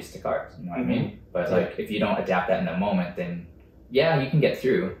analogies to cars, you know what I mean? But like, if you don't adapt that in the moment, then yeah, you can get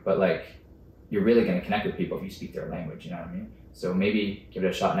through, but like, you're really going to connect with people if you speak their language, you know what I mean? So maybe give it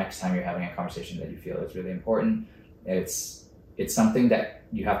a shot next time you're having a conversation that you feel is really important. It's something that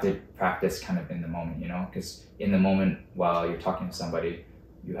you have to practice kind of in the moment, you know? Because in the moment, while you're talking to somebody,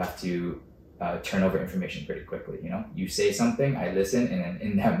 you have to turn over information pretty quickly. You know, you say something, I listen, and then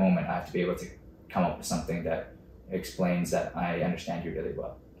in that moment, I have to be able to come up with something that explains that I understand you really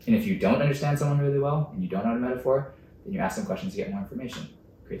well. And if you don't understand someone really well and you don't know the metaphor, then you ask them questions to get more information.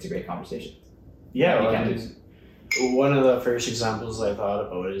 Creates a great conversation. Yeah, You well, can't lose. one of the first examples I thought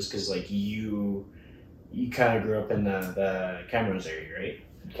about is because like you kind of grew up in the Camrose area,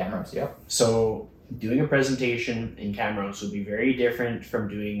 right? Cameras, yep. So doing a presentation in Camrose would be very different from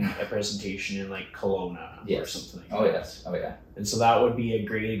doing a presentation in like Kelowna or Yes. something. Oh yes. Oh yeah. And so that would be a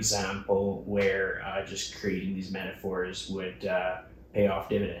great example where just creating these metaphors would pay off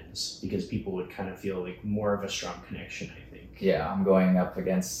dividends because people would kind of feel like more of a strong connection, I think. Yeah, I'm going up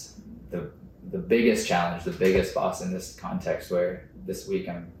against the biggest challenge, the biggest boss in this context. Where this week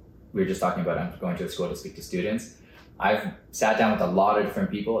we were just talking about I'm going to a school to speak to students. I've sat down with a lot of different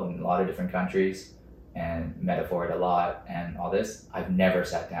people in a lot of different countries and metaphored a lot and all this. I've never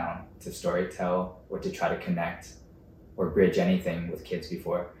sat down to storytell or to try to connect or bridge anything with kids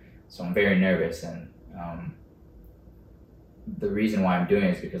before. So I'm very nervous, and the reason why I'm doing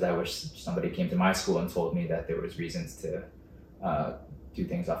it is because I wish somebody came to my school and told me that there was reasons to do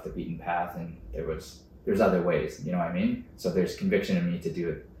things off the beaten path, and there's other ways, you know what I mean? So there's conviction in me to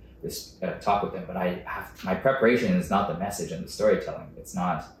do this talk with them, but my preparation is not the message and the storytelling. It's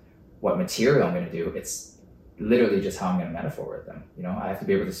not what material I'm going to do. It's literally just how I'm going to metaphor with them. You know, I have to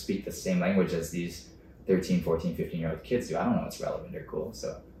be able to speak the same language as these 13, 14, 15-year-old kids do. I don't know what's relevant or cool.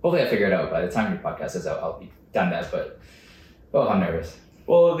 So hopefully I figure it out. By the time your podcast is out, I'll be done that, but I'm nervous.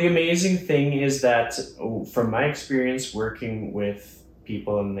 Well, the amazing thing is that from my experience working with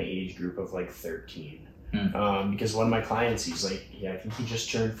people in the age group of like 13, because one of my clients, he's like, I think he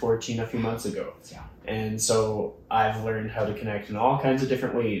just turned 14 a few months ago. Yeah. And so I've learned how to connect in all kinds of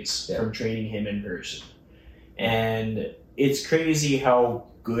different ways from training him in person. And it's crazy how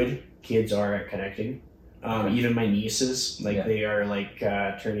good kids are at connecting. Even my nieces, they are like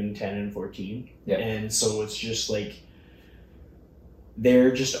turning 10 and 14. Yeah. And so it's just like,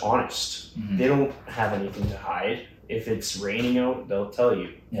 they're just honest. Mm-hmm. They don't have anything to hide. If it's raining out, they'll tell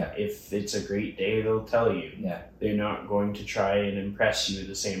you. Yeah. If it's a great day, they'll tell you. Yeah. They're not going to try and impress you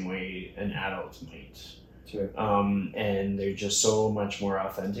the same way an adult might. Sure. And they're just so much more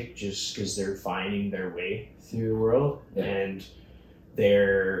authentic just because they're finding their way through the world. Yeah. And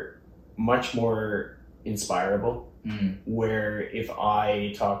they're much more inspirable. Mm-hmm. Where if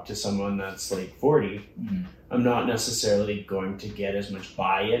I talk to someone that's like 40, I'm not necessarily going to get as much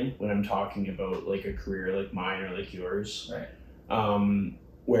buy-in when I'm talking about like a career like mine or like yours. Right.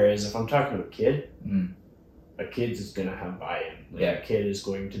 Whereas if I'm talking to a kid, a kid is going to have buy-in. A kid is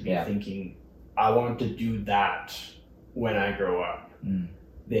going to be thinking, I want to do that when I grow up.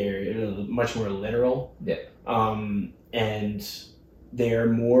 They're much more literal. Yeah. And they are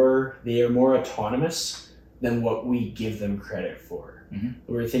more autonomous than what we give them credit for.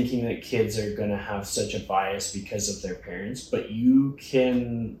 We're thinking that kids are going to have such a bias because of their parents, but you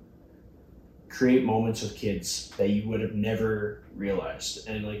can create moments with kids that you would have never realized.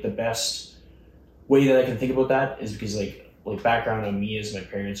 And like the best way that I can think about that is because like background on me is my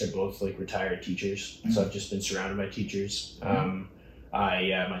parents are both like retired teachers. So I've just been surrounded by teachers.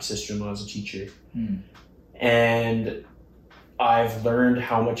 My sister-in-law is a teacher. And I've learned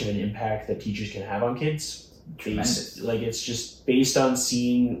how much of an impact that teachers can have on kids. It's just based on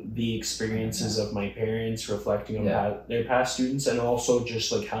seeing the experiences of my parents reflecting on their past students, and also just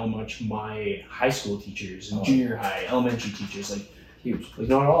like how much my high school teachers and junior high, elementary teachers, like huge, like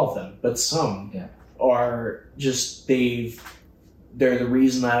not all of them, but some are just they're the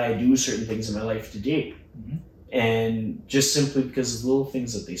reason that I do certain things in my life today, and just simply because of the little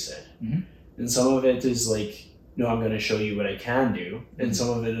things that they said, and some of it is like, no, I'm going to show you what I can do, and some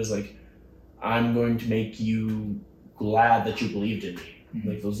of it is like, I'm going to make you glad that you believed in me.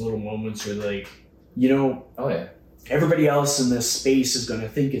 Like those little moments where like, everybody else in this space is going to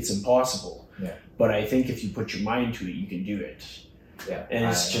think it's impossible. Yeah. But I think if you put your mind to it, you can do it. Yeah. And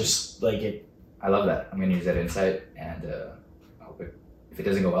it's just like it. I love that. I'm going to use that insight, and I hope if it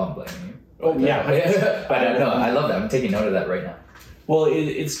doesn't go well, I'm blaming you. Oh, yeah. But no, I love that. I'm taking note of that right now. Well,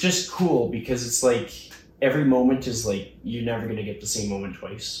 it's just cool because it's like every moment is like, you're never going to get the same moment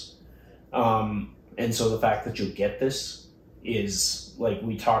twice. And so the fact that you'll get this is like,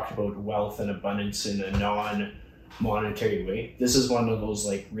 we talked about wealth and abundance in a non-monetary way. This is one of those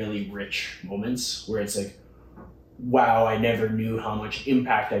like really rich moments where it's like, wow, I never knew how much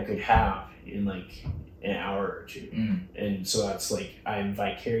impact I could have in like an hour or two. And so that's like, I'm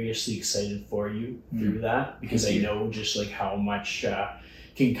vicariously excited for you through that, because I know just like how much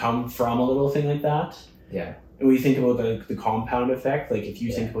can come from a little thing like that. Yeah. And we think about the compound effect, like if you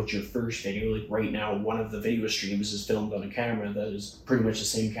Yeah. think about your first video, like right now, one of the video streams is filmed on a camera that is pretty much the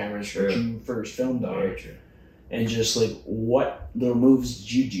same camera as True. what you first filmed on. Very true. And just like, what little moves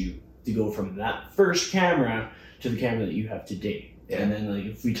did you do to go from that first camera to the camera that you have today? Yeah. And then like,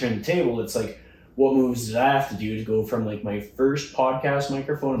 if we turn the table, it's like, what moves did I have to do to go from like my first podcast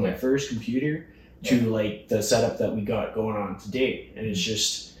microphone and my Yeah. first computer to like the setup that we got going on today? And it's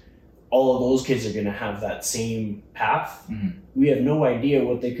just, all of those kids are going to have that same path. Mhm. We have no idea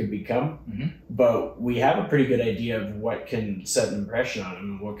what they could become, Mhm. but we have a pretty good idea of what can set an impression on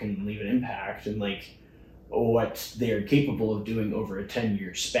them, what can leave an impact, and like what they are capable of doing over a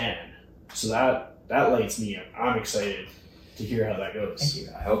 10-year span. So that lights me up. I'm excited to hear how that goes. Thank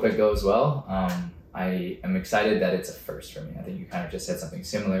you. I hope it goes well. I am excited that it's a first for me. I think you kind of just said something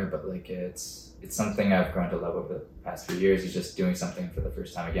similar, but like it's something I've grown to love over the past few years. Is just doing something for the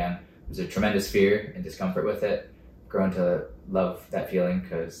first time again. There's a tremendous fear and discomfort with it. Grown to love that feeling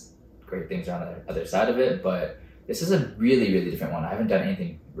because great things are on the other side of it. But this is a really, really different one. I haven't done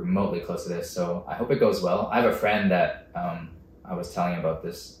anything remotely close to this, so I hope it goes well. I have a friend that I was telling about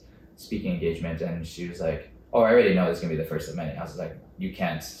this speaking engagement, and she was like, "Oh, I already know it's gonna be the first of many." I was like, "You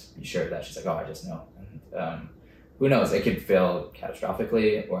can't be sure of that." She's like, "Oh, I just know." And who knows? It could fail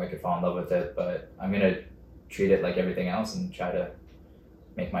catastrophically, or I could fall in love with it. But I'm gonna treat it like everything else and try to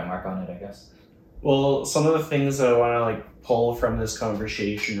make my mark on it, I guess. Well, some of the things that I want to like pull from this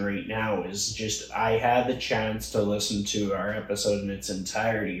conversation right now is just I had the chance to listen to our episode in its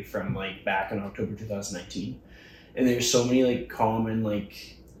entirety from like back in October 2019, and there's so many like common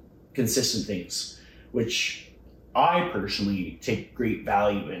like consistent things which I personally take great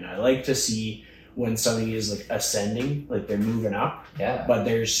value in. I like to see when somebody is like ascending, like they're moving up, Yeah. but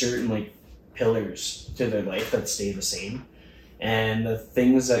there's certain like pillars to their life that stay the same. And the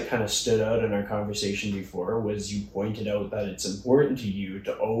things that kind of stood out in our conversation before was you pointed out that it's important to you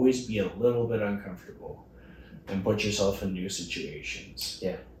to always be a little bit uncomfortable and put yourself in new situations.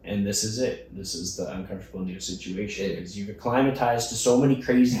 Yeah. And this is it. This is the uncomfortable new situation because you've acclimatized to so many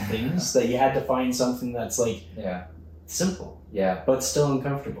crazy things that you had to find something that's like Yeah. simple, Yeah. but still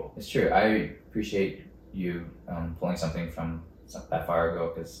uncomfortable. It's true. I appreciate you pulling something from that far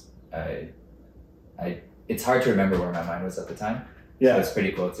ago because it's hard to remember where my mind was at the time. So it's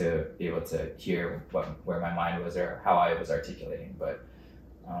pretty cool to be able to hear where my mind was or how I was articulating. But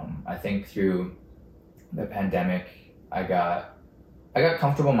I think through the pandemic, I got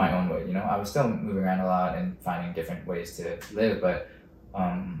comfortable my own way. You know, I was still moving around a lot and finding different ways to live, but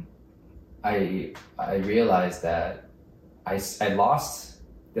I realized that I lost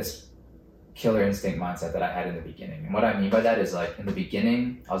this killer instinct mindset that I had in the beginning. And what I mean by that is like in the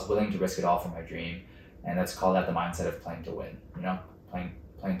beginning, I was willing to risk it all for my dream. And let's call that the mindset of playing to win, you know,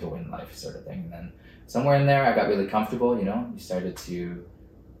 playing to win life sort of thing. And then somewhere in there, I got really comfortable, you know, you started to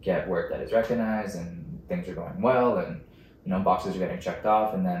get work that is recognized and things are going well and, you know, boxes are getting checked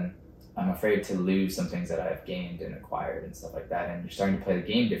off. And then I'm afraid to lose some things that I've gained and acquired and stuff like that. And you're starting to play the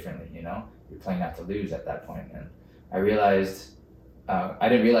game differently, you know, you're playing not to lose at that point. And I realized, I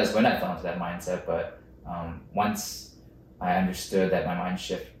didn't realize when I fell into that mindset, but once I understood that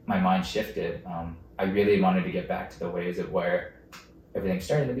my mind shifted, I really wanted to get back to the ways of where everything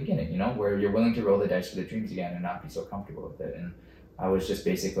started in the beginning, you know, where you're willing to roll the dice for the dreams again and not be so comfortable with it. And I was just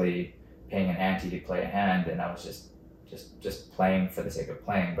basically paying an ante to play a hand, and I was just playing for the sake of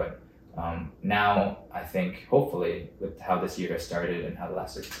playing. But now I think hopefully with how this year has started and how the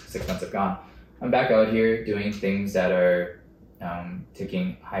last 6 months have gone, I'm back out here doing things that are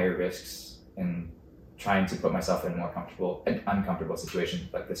taking higher risks and trying to put myself in more uncomfortable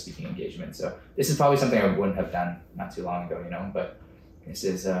situations like the speaking engagement. So this is probably something I wouldn't have done not too long ago, you know, but this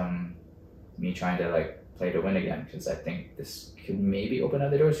is me trying to like play to win again, because I think this could maybe open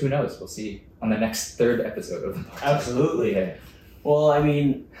other doors. Who knows? We'll see on the next third episode of the podcast. Absolutely. Yeah. Well, I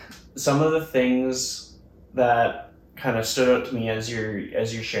mean, some of the things that kind of stood out to me as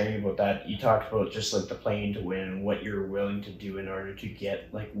you're sharing about that, you talked about just like the playing to win and what you're willing to do in order to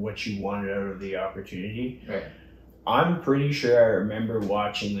get like what you wanted out of the opportunity. Right. I'm pretty sure I remember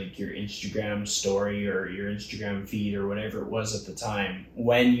watching like your Instagram story or your Instagram feed or whatever it was at the time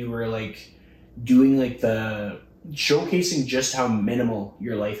when you were like doing like the showcasing just how minimal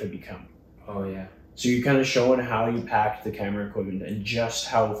your life had become. Oh yeah. So you're kind of showing how you packed the camera equipment and just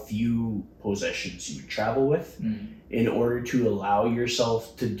how few possessions you would travel with in order to allow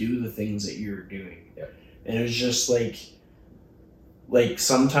yourself to do the things that you're doing. Yep. And it was just like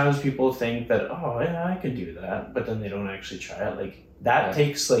sometimes people think that, oh yeah, I could do that, but then they don't actually try it. Like that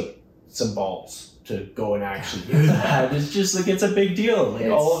takes like some balls. to go and actually do that. It's just like, it's a big deal. Like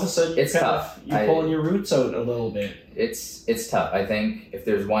all of a sudden it's tough. You're pulling your roots out a little bit. It's tough. I think if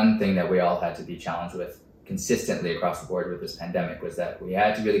there's one thing that we all had to be challenged with consistently across the board with this pandemic, was that we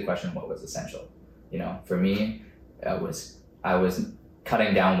had to really question what was essential. You know, for me, I was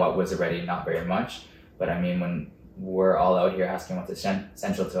cutting down what was already not very much. But I mean, when we're all out here asking what's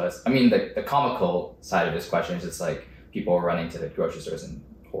essential to us, I mean, the comical side of this question is just like people running to the grocery stores and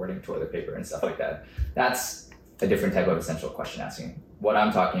hoarding toilet paper and stuff like that. That's a different type of essential question asking. What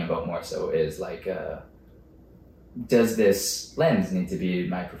I'm talking about more so is like, does this lens need to be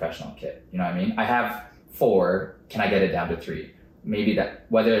my professional kit? You know what I mean? I have 4, can I get it down to 3? Maybe that,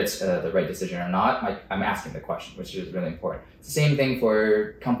 whether it's the right decision or not, I'm asking the question, which is really important. It's the same thing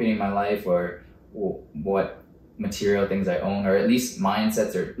for company in my life, or what material things I own, or at least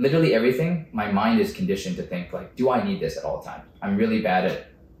mindsets, or literally everything. My mind is conditioned to think like, do I need this at all times? I'm really bad at,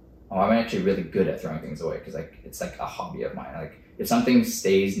 I'm actually really good at throwing things away, because like it's like a hobby of mine. Like if something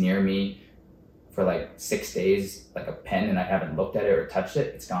stays near me for like 6 days, like a pen, and I haven't looked at it or touched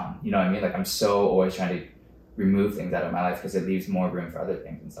it, it's gone. You know what I mean? Like I'm so always trying to remove things out of my life because it leaves more room for other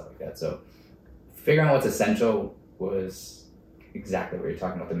things and stuff like that. So figuring out what's essential was exactly what you're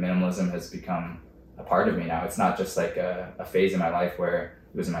talking about. The minimalism has become a part of me now. It's not just like a phase in my life where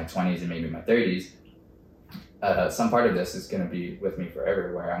it was in my 20s and maybe my 30s. Some part of this is going to be with me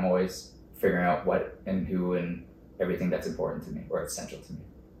forever, where I'm always figuring out what and who and everything that's important to me or essential to me.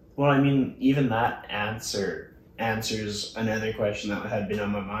 Well, I mean, even that answers another question that had been on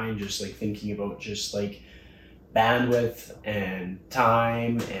my mind, just like thinking about just like bandwidth and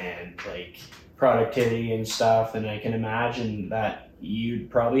time and like productivity and stuff. And I can imagine that you'd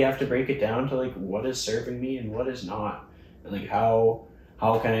probably have to break it down to like, what is serving me and what is not, and like how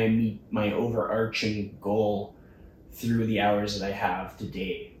can I meet my overarching goal through the hours that I have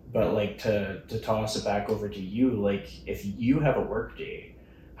today. But like to toss it back over to you, like if you have a work day,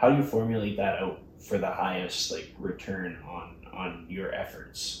 how do you formulate that out for the highest like return on your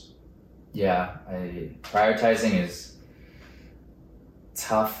efforts? Yeah, prioritizing is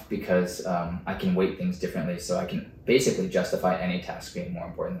tough because I can weight things differently, so I can basically justify any task being more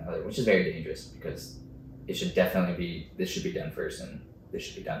important than other, which is very dangerous, because it should definitely be, this should be done first and this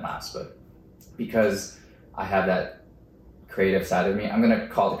should be done last. But because I have that creative side of me, I'm going to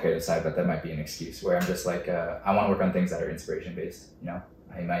call it the creative side, but that might be an excuse, where I'm just like, I want to work on things that are inspiration based. You know,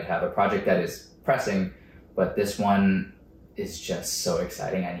 I might have a project that is pressing, but this one is just so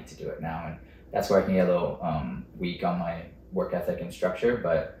exciting, I need to do it now. And that's where I can get a little weak on my work ethic and structure.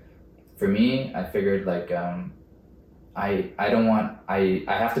 But for me, I figured like I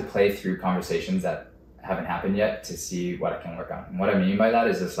have to play through conversations that haven't happened yet to see what I can work on. And what I mean by that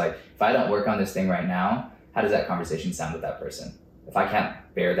is just like, if I don't work on this thing right now, how does that conversation sound with that person? If I can't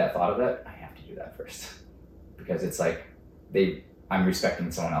bear that thought of it, I have to do that first, because it's like I'm respecting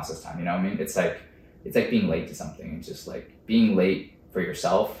someone else's time. You know what I mean? It's like being late to something. It's just like being late for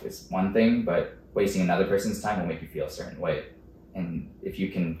yourself is one thing, but wasting another person's time will make you feel a certain way. And if you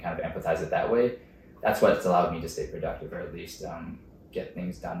can kind of empathize it that way, that's what's allowed me to stay productive, or at least get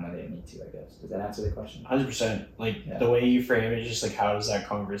things done when they need to, I guess. Does that answer the question? 100%. Like the way you frame it, just like, how does that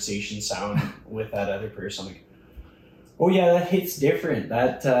conversation sound with that other person? Like, oh yeah, that hits different.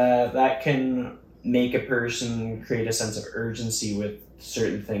 That can make a person create a sense of urgency with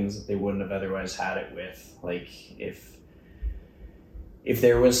certain things that they wouldn't have otherwise had it with. Like if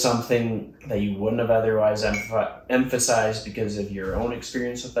there was something that you wouldn't have otherwise emphasized because of your own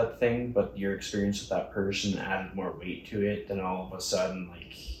experience with that thing, but your experience with that person added more weight to it, then all of a sudden,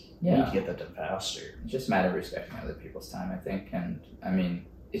 like, you need to get that done faster. It's just a matter of respecting other people's time, I think. And I mean,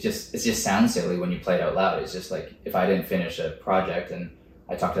 it just sounds silly when you play it out loud. It's just like, if I didn't finish a project and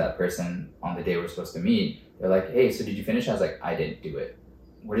I talked to that person on the day we're supposed to meet, they're like, hey, so did you finish? I was like, I didn't do it.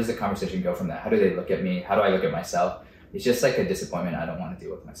 Where does the conversation go from that? How do they look at me? How do I look at myself? It's just like a disappointment I don't want to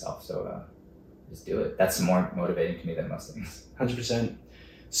deal with myself. So just do it. That's more motivating to me than most things. 100%.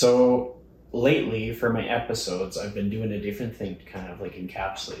 So lately for my episodes, I've been doing a different thing to kind of like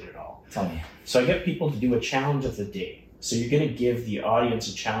encapsulate it all. Tell me. So I get people to do a challenge of the day. So you're going to give the audience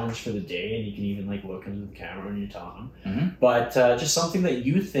a challenge for the day, and you can even like look into the camera when you're telling them. Mm-hmm. But just something that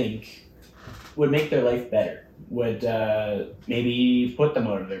you think would make their life better, would maybe put them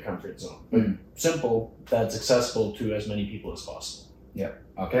out of their comfort zone. But simple, that's accessible to as many people as possible. Yep.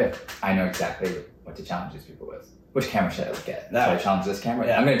 Okay. I know exactly what to challenge these people with. Which camera should I look at? Should I challenge this camera?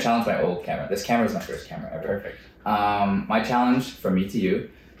 Yeah. I'm going to challenge my old camera. This camera is my first camera ever. Perfect. My challenge from me to you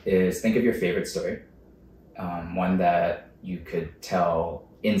is think of your favorite story. One that you could tell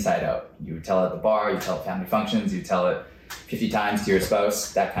inside out. You would tell it at the bar, you tell it at family functions, you tell it 50 times to your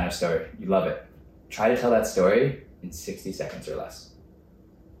spouse, that kind of story. You love it. try to tell that story in 60 seconds or less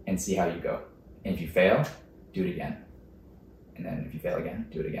and see how you go. And if you fail, do it again. And then if you fail again,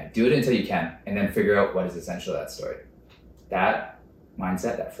 do it again. Do it until you can, and then figure out what is essential to that story. That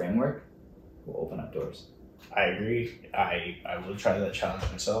mindset, that framework will open up doors. I agree. I will try that challenge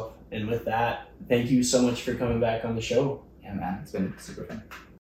myself. And with that, thank you so much for coming back on the show. Yeah, man, it's been super fun.